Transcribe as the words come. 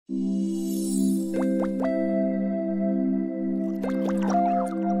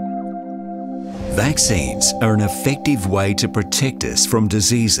Vaccines are an effective way to protect us from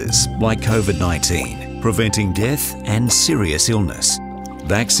diseases like COVID-19, preventing death and serious illness.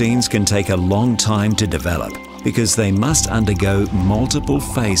 Vaccines can take a long time to develop because they must undergo multiple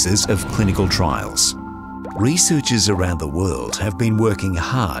phases of clinical trials. Researchers around the world have been working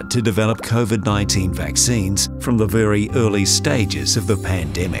hard to develop COVID-19 vaccines from the very early stages of the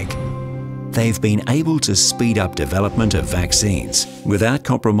pandemic. They've been able to speed up development of vaccines without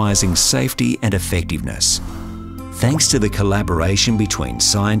compromising safety and effectiveness. Thanks to the collaboration between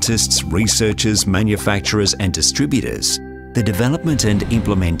scientists, researchers, manufacturers and distributors, the development and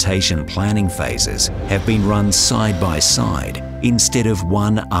implementation planning phases have been run side by side instead of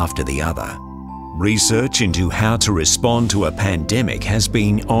one after the other. Research into how to respond to a pandemic has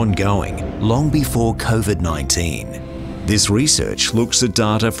been ongoing long before COVID-19. This research looks at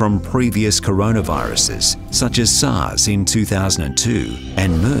data from previous coronaviruses, such as SARS in 2002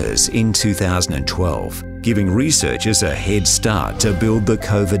 and MERS in 2012, giving researchers a head start to build the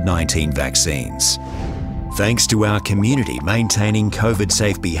COVID-19 vaccines. Thanks to our community maintaining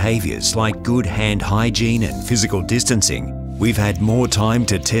COVID-safe behaviours like good hand hygiene and physical distancing, we've had more time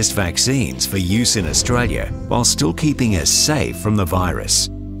to test vaccines for use in Australia while still keeping us safe from the virus.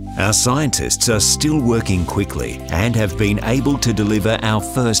 Our scientists are still working quickly and have been able to deliver our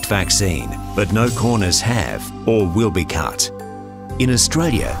first vaccine, but no corners have or will be cut. In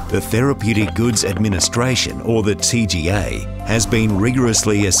Australia, the Therapeutic Goods Administration, or the TGA, has been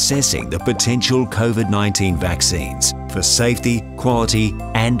rigorously assessing the potential COVID-19 vaccines for safety, quality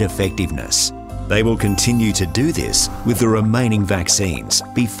and effectiveness. They will continue to do this with the remaining vaccines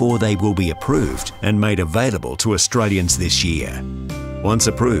before they will be approved and made available to Australians this year. Once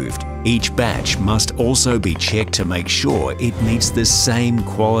approved, each batch must also be checked to make sure it meets the same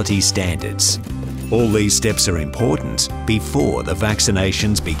quality standards. All these steps are important before the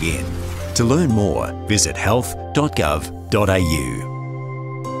vaccinations begin. To learn more, visit health.gov.au.